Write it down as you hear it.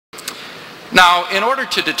Now, in order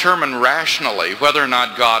to determine rationally whether or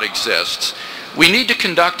not God exists, we need to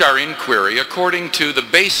conduct our inquiry according to the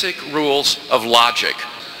basic rules of logic.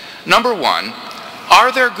 Number one,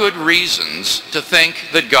 are there good reasons to think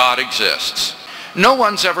that God exists? No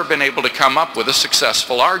one's ever been able to come up with a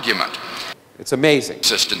successful argument. It's amazing. The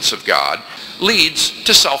existence of God leads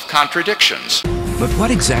to self-contradictions. But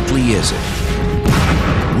what exactly is it?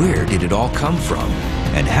 Where did it all come from?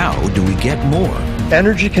 And how do we get more?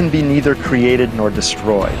 Energy can be neither created nor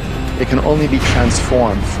destroyed. It can only be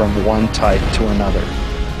transformed from one type to another.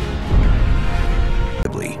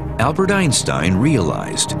 Albert Einstein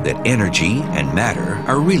realized that energy and matter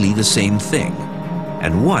are really the same thing,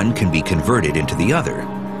 and one can be converted into the other.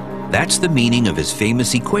 That's the meaning of his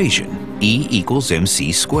famous equation, E equals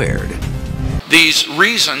mc squared. These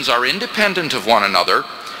reasons are independent of one another,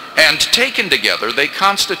 and taken together they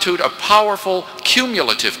constitute a powerful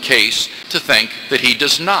cumulative case to think that he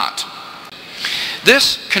does not.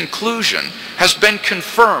 This conclusion has been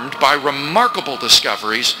confirmed by remarkable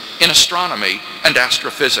discoveries in astronomy and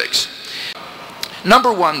astrophysics.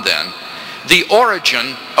 Number one then, the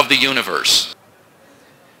origin of the universe.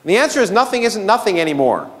 The answer is nothing isn't nothing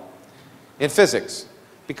anymore in physics.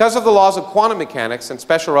 Because of the laws of quantum mechanics and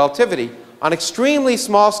special relativity, on extremely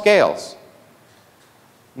small scales,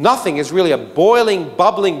 nothing is really a boiling,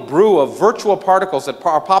 bubbling brew of virtual particles that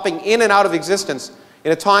are popping in and out of existence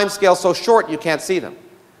in a time scale so short you can't see them.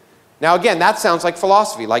 Now again, that sounds like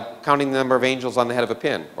philosophy, like counting the number of angels on the head of a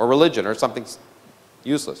pin, or religion, or something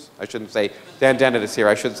useless. I shouldn't say, Dan Dennett is here,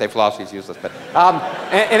 I shouldn't say philosophy is useless, but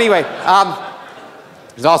anyway,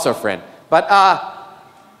 he's also a friend. But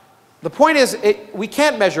the point is, we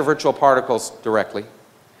can't measure virtual particles directly,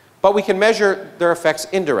 but we can measure their effects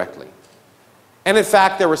indirectly. And in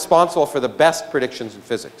fact, they're responsible for the best predictions in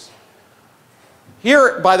physics.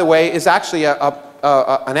 Here, by the way, is actually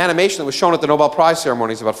an animation that was shown at the Nobel Prize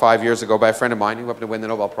ceremonies about 5 years ago by a friend of mine who happened to win the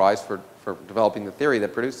Nobel Prize for developing the theory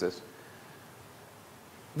that produced this.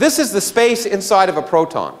 This is the space inside of a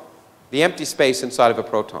proton, the empty space inside of a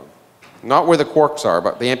proton. Not where the quarks are,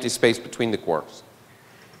 but the empty space between the quarks.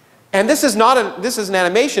 And this is an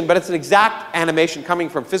animation, but it's an exact animation coming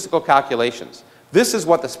from physical calculations. This is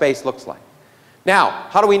what the space looks like. Now,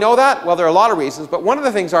 how do we know that? Well, there are a lot of reasons, but one of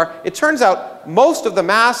the things are, it turns out most of the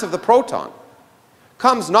mass of the proton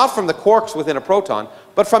comes not from the quarks within a proton,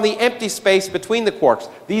 but from the empty space between the quarks.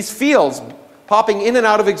 These fields popping in and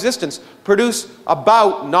out of existence produce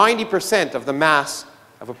about 90% of the mass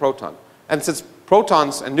of a proton. And since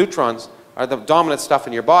protons and neutrons are the dominant stuff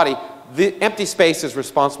in your body, the empty space is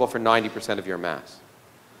responsible for 90% of your mass.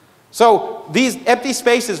 So these empty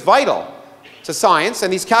space is vital to science,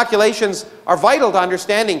 and these calculations are vital to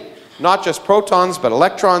understanding not just protons, but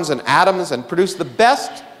electrons and atoms, and produce the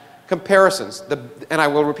best comparisons, and I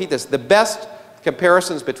will repeat this, the best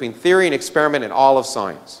comparisons between theory and experiment in all of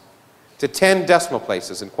science. To 10 decimal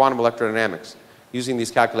places in quantum electrodynamics, using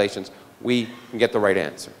these calculations, we can get the right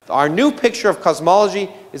answer. Our new picture of cosmology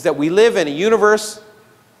is that we live in a universe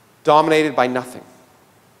dominated by nothing.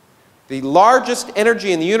 The largest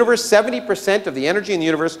energy in the universe, 70% of the energy in the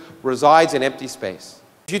universe, resides in empty space.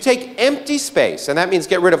 If you take empty space, and that means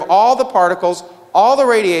get rid of all the particles, all the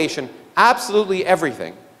radiation, absolutely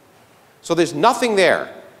everything, so there's nothing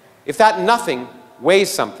there. If that nothing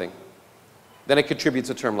weighs something, then it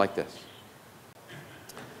contributes a term like this.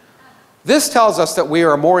 This tells us that we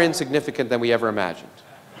are more insignificant than we ever imagined.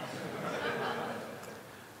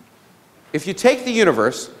 If you take the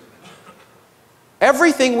universe,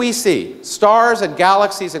 everything we see, stars and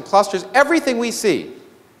galaxies and clusters, everything we see,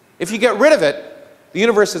 if you get rid of it, the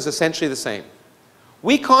universe is essentially the same.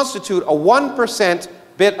 We constitute a 1%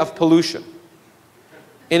 bit of pollution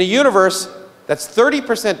in a universe that's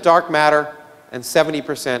 30% dark matter and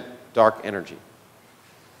 70% dark energy.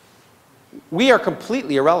 We are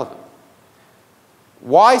completely irrelevant.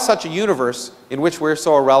 Why such a universe in which we're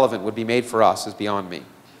so irrelevant would be made for us is beyond me.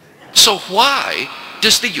 So why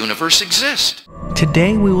does the universe exist?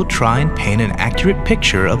 Today we will try and paint an accurate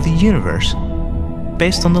picture of the universe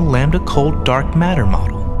based on the lambda cold dark matter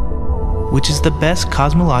model, which is the best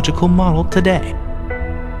cosmological model today.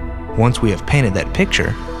 Once we have painted that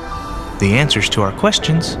picture, the answers to our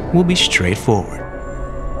questions will be straightforward.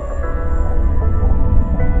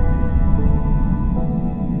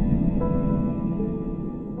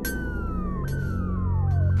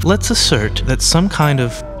 Let's assert that some kind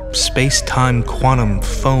of space-time quantum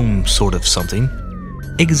foam sort of something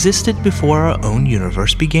existed before our own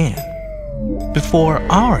universe began, before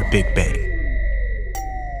our Big Bang.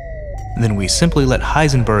 Then we simply let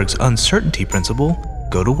Heisenberg's uncertainty principle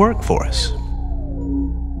go to work for us.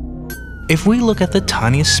 If we look at the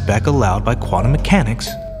tiniest speck allowed by quantum mechanics,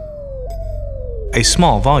 a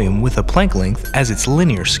small volume with a Planck length as its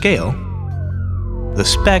linear scale, the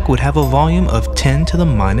speck would have a volume of 10 to the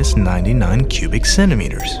minus 99 cubic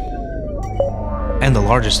centimeters. And the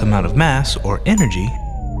largest amount of mass or energy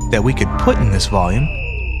that we could put in this volume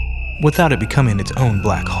without it becoming its own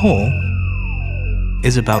black hole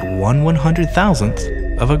is about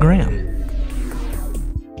 1/100,000th of a gram.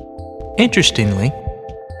 Interestingly,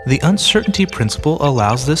 the uncertainty principle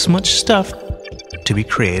allows this much stuff to be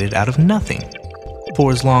created out of nothing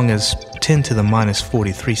for as long as 10 to the minus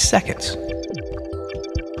 43 seconds.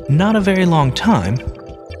 Not a very long time,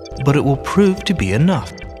 but it will prove to be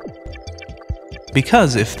enough.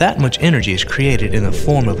 Because if that much energy is created in the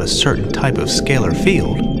form of a certain type of scalar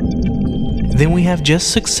field, then we have just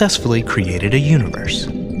successfully created a universe.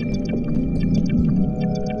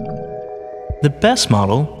 The best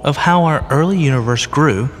model of how our early universe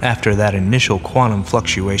grew after that initial quantum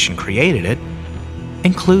fluctuation created it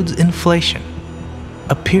includes inflation,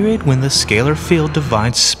 a period when the scalar field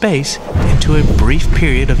divides space into a brief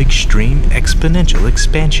period of extreme exponential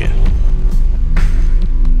expansion.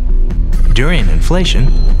 During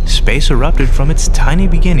inflation, space erupted from its tiny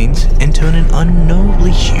beginnings into an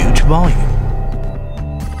unknowably huge volume.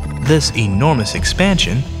 This enormous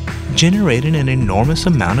expansion generated an enormous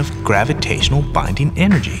amount of gravitational binding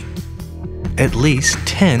energy, at least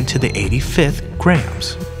 10 to the 85th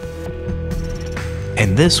grams.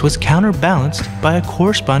 And this was counterbalanced by a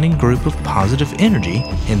corresponding group of positive energy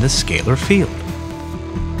in the scalar field.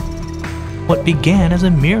 What began as a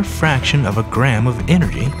mere fraction of a gram of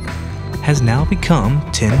energy has now become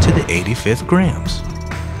 10 to the 85th grams.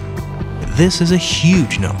 This is a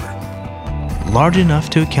huge number, large enough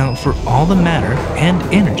to account for all the matter and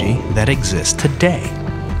energy that exists today.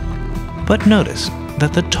 But notice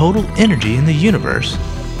that the total energy in the universe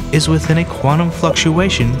is within a quantum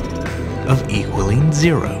fluctuation of equaling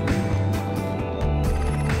 0.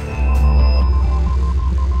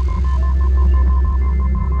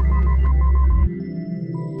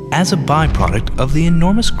 As a byproduct of the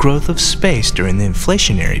enormous growth of space during the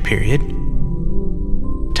inflationary period,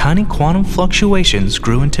 tiny quantum fluctuations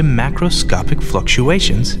grew into macroscopic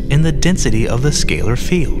fluctuations in the density of the scalar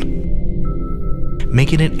field,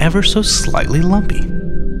 making it ever so slightly lumpy.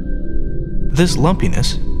 This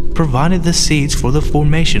lumpiness provided the seeds for the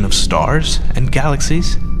formation of stars and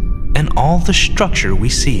galaxies and all the structure we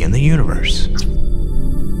see in the universe.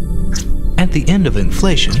 At the end of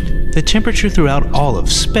inflation, the temperature throughout all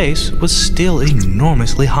of space was still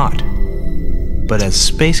enormously hot. But as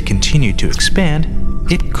space continued to expand,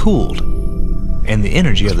 it cooled, and the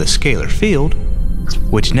energy of the scalar field,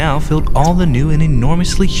 which now filled all the new and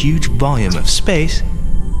enormously huge volume of space,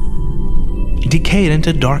 decayed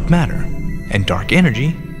into dark matter, and dark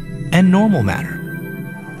energy, and normal matter.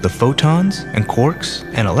 The photons and quarks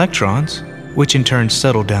and electrons, which in turn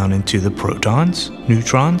settle down into the protons,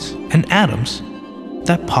 neutrons, and atoms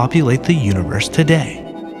that populate the universe today.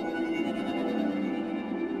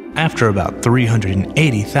 After about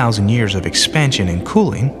 380,000 years of expansion and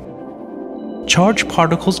cooling, charged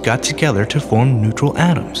particles got together to form neutral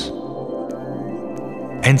atoms.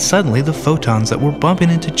 And suddenly the photons that were bumping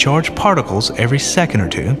into charged particles every second or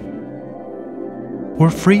two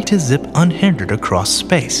were free to zip unhindered across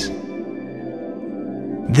space.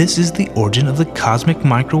 This is the origin of the cosmic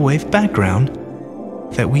microwave background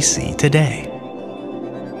that we see today.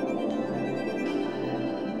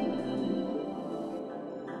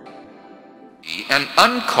 An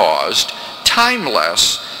uncaused,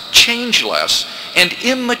 timeless, changeless, and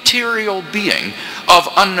immaterial being of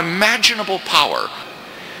unimaginable power.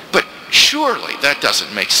 But surely that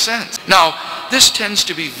doesn't make sense. Now, this tends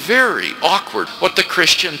to be very awkward. What the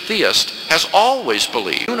Christian theist has always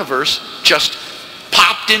believed. The universe just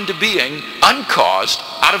popped into being, uncaused,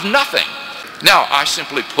 out of nothing. Now, I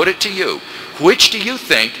simply put it to you. Which do you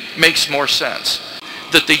think makes more sense?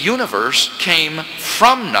 That the universe came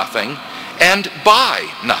from nothing and by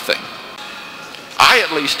nothing? I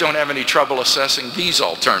at least don't have any trouble assessing these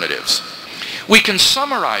alternatives. We can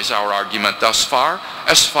summarize our argument thus far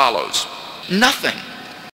as follows. Nothing.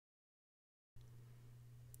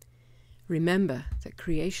 Remember that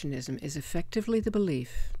creationism is effectively the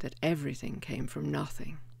belief that everything came from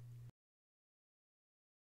nothing.